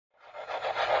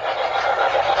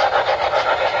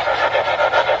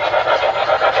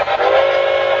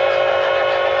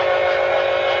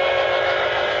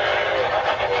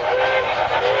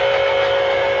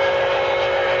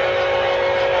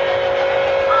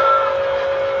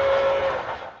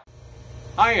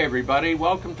Hi everybody,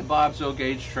 welcome to Bob's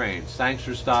O-Gauge Trains. Thanks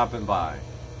for stopping by.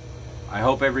 I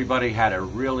hope everybody had a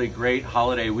really great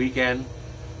holiday weekend.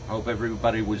 I hope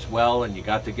everybody was well and you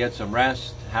got to get some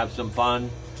rest, have some fun,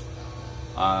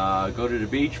 go to the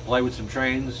beach, play with some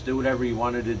trains, do whatever you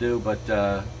wanted to do, but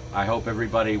I hope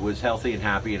everybody was healthy and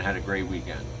happy and had a great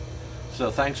weekend.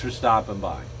 So thanks for stopping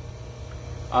by.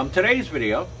 Today's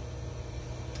video,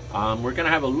 we're going to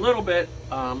have a little bit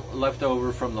left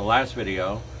over from the last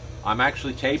video. I'm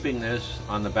actually taping this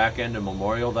on the back end of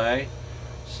Memorial Day,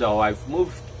 so I've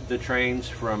moved the trains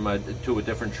from to a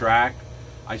different track.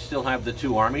 I still have the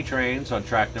two Army trains on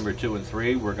track number 2 and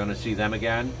 3. We're going to see them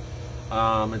again.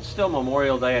 It's still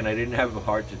Memorial Day, and I didn't have the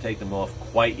heart to take them off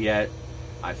quite yet.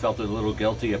 I felt a little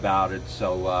guilty about it,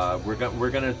 so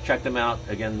we're going to check them out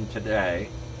again today.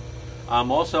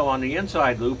 Also on the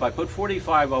inside loop, I put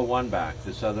 4501 back,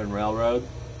 the Southern Railroad.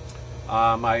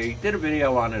 I did a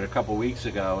video on it a couple weeks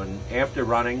ago, and after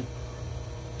running,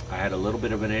 I had a little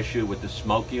bit of an issue with the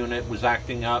smoke unit was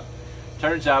acting up.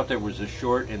 Turns out there was a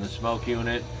short in the smoke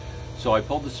unit, so I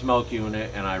pulled the smoke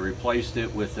unit and I replaced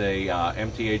it with a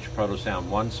MTH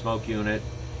Protosound 1 smoke unit,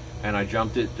 and I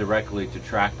jumped it directly to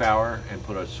track power and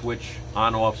put a switch,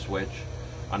 on-off switch,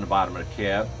 on the bottom of the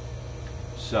cab.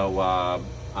 So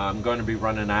I'm going to be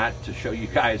running that to show you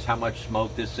guys how much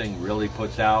smoke this thing really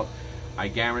puts out. I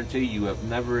guarantee you have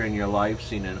never in your life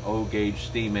seen an O-Gauge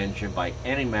steam engine by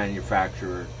any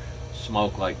manufacturer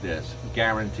smoke like this.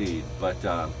 Guaranteed. But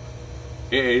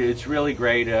it's really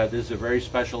great. This is a very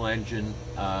special engine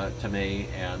to me,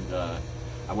 and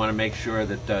I want to make sure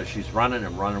that she's running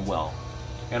and running well.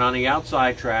 And on the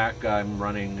outside track, I'm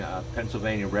running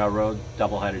Pennsylvania Railroad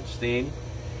double-headed steam,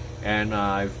 and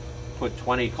I've put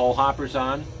 20 coal hoppers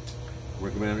on. We're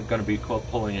going to be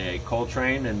pulling a coal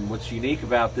train, and what's unique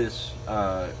about this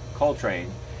coal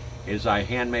train is I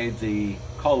handmade the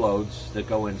coal loads that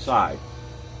go inside.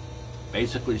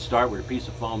 Basically start with a piece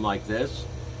of foam like this.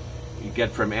 You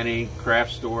get from any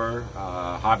craft store,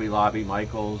 Hobby Lobby,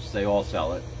 Michael's, they all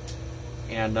sell it.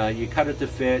 And you cut it to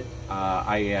fit.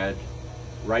 I add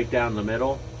right down the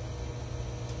middle,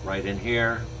 right in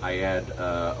here, I add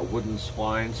a wooden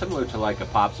spline, similar to like a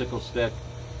popsicle stick.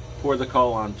 Pour the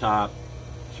coal on top,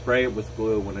 spray it with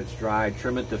glue. When it's dry,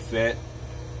 trim it to fit,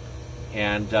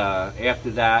 and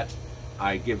after that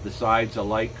I give the sides a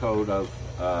light coat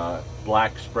of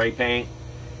black spray paint,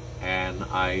 and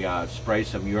I spray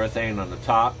some urethane on the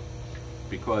top,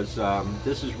 because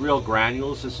this is real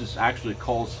granules. This is actually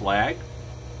coal slag,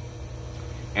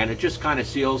 and it just kind of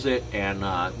seals it and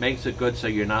makes it good so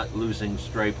you're not losing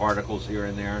stray particles here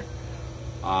and there.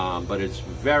 But it's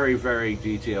very, very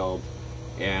detailed,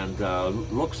 and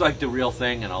looks like the real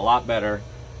thing, and a lot better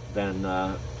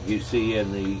than you see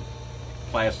in the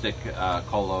plastic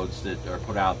coal loads that are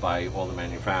put out by all the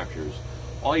manufacturers.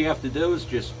 All you have to do is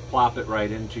just plop it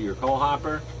right into your coal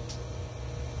hopper,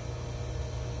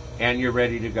 and you're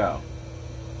ready to go.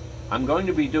 I'm going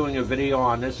to be doing a video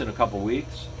on this in a couple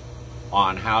weeks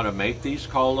on how to make these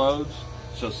coal loads,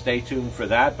 so stay tuned for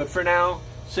that. But for now,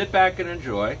 sit back and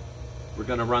enjoy. We're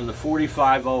going to run the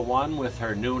 4501 with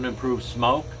her new and improved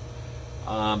smoke.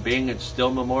 Being it's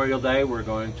still Memorial Day, we're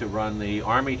going to run the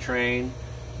Army train,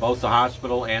 both the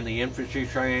hospital and the infantry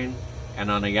train.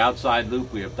 And on the outside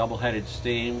loop, we have double-headed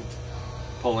steam,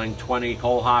 pulling 20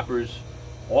 coal hoppers,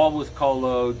 all with coal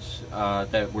loads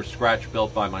that were scratch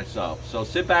built by myself. So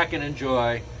sit back and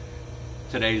enjoy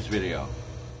today's video.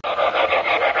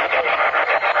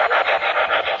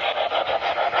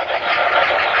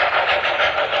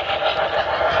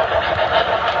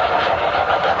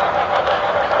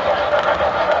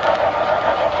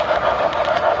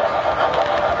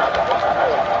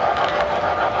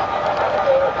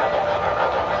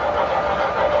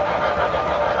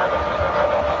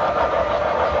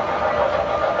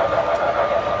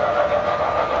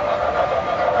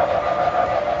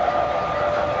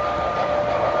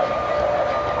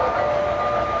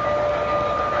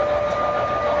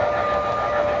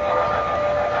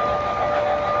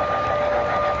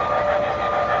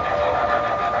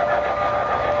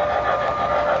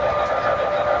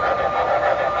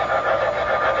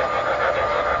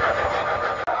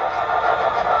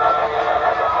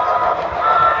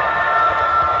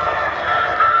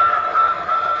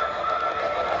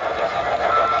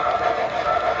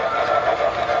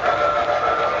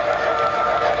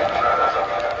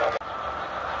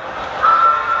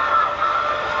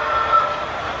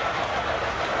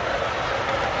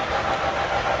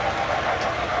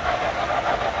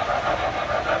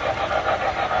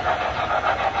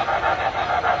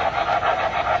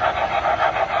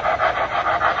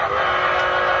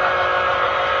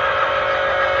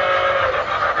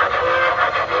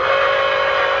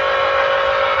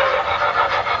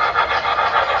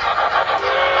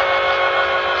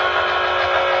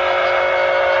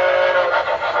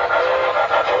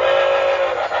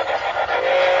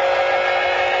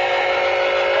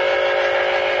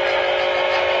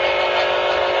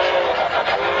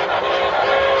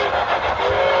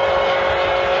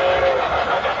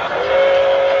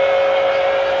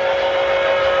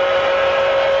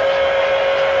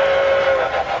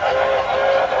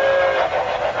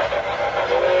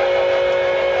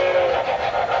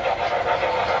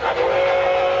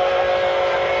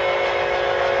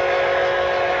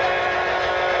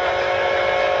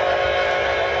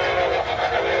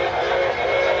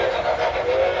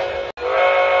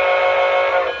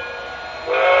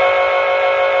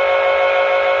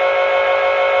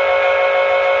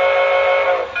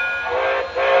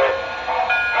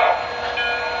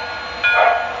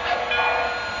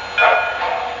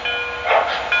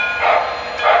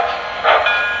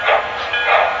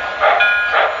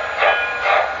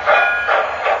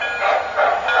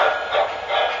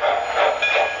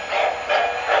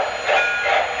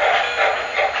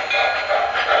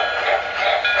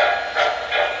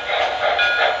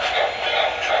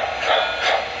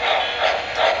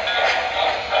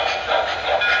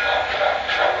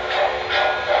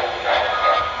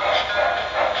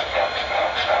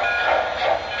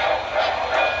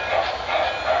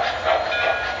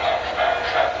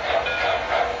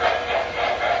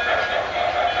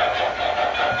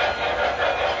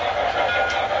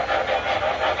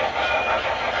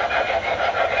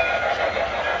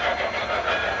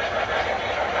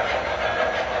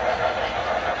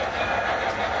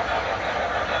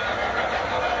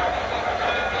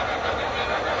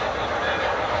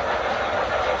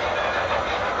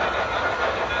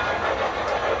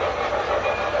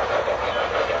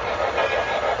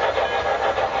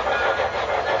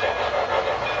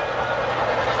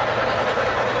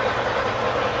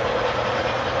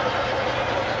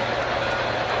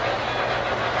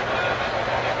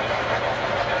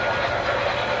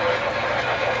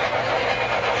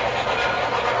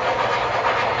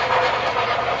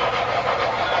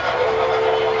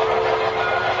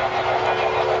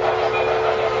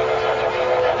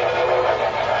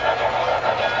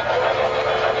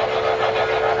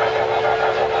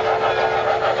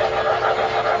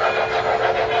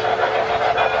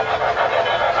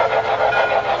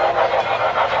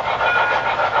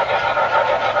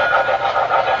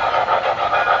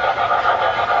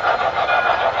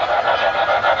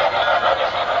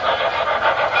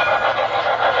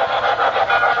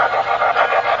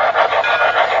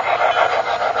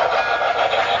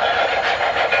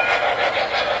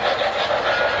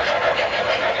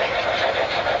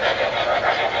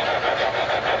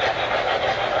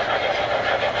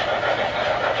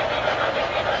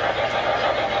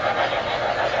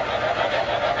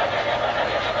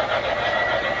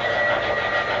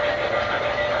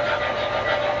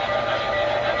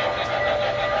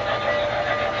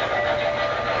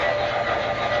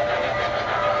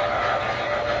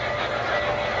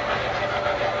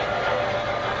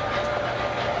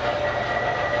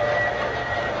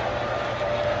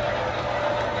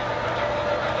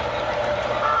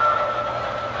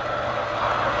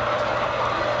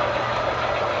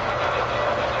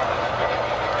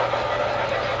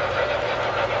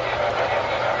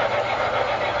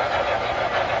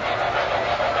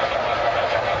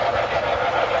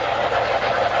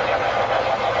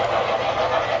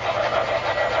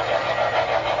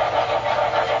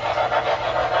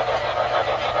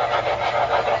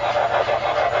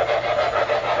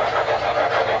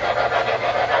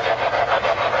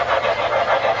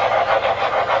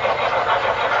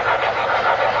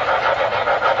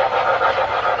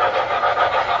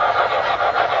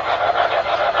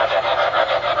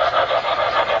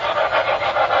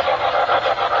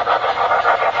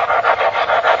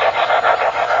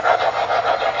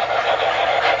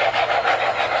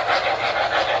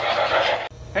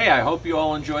 Hey, I hope you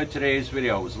all enjoyed today's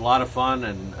video. It was a lot of fun,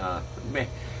 and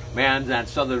man, that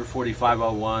Southern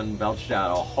 4501 belched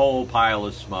out a whole pile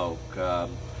of smoke.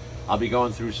 I'll be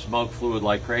going through smoke fluid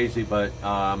like crazy, but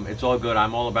it's all good.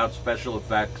 I'm all about special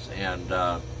effects,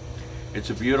 and it's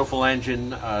a beautiful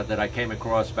engine that I came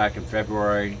across back in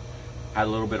February. Had a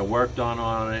little bit of work done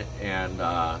on it,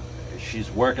 and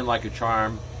she's working like a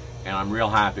charm, and I'm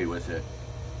real happy with it.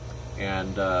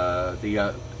 And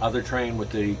the other train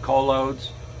with the coal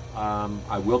loads,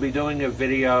 I will be doing a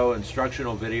video,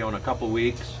 instructional video, in a couple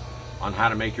weeks on how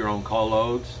to make your own coal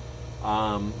loads.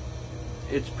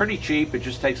 It's pretty cheap. It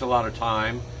just takes a lot of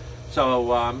time.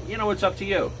 So, you know, it's up to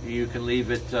you. You can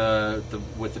leave it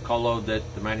with the coal load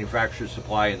that the manufacturers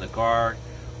supply in the car,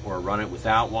 or run it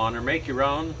without one, or make your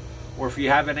own. Or if you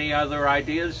have any other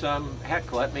ideas,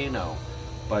 heck, let me know.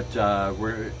 But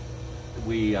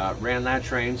we ran that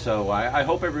train, so I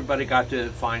hope everybody got to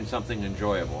find something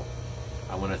enjoyable.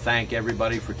 I want to thank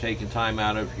everybody for taking time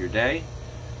out of your day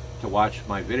to watch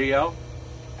my video.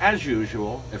 As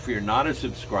usual, if you're not a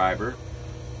subscriber,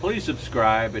 please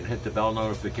subscribe and hit the bell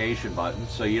notification button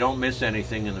so you don't miss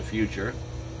anything in the future.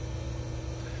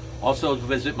 Also,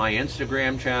 visit my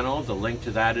Instagram channel. The link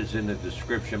to that is in the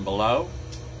description below.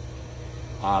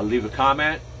 Leave a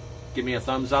comment. Give me a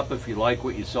thumbs up if you like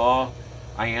what you saw.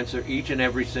 I answer each and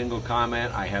every single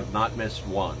comment. I have not missed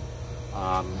one.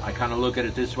 I kind of look at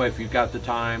it this way: if you've got the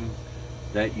time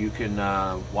that you can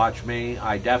watch me,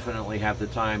 I definitely have the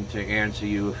time to answer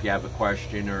you if you have a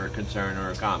question or a concern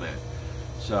or a comment.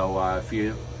 So if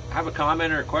you have a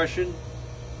comment or a question,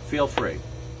 feel free.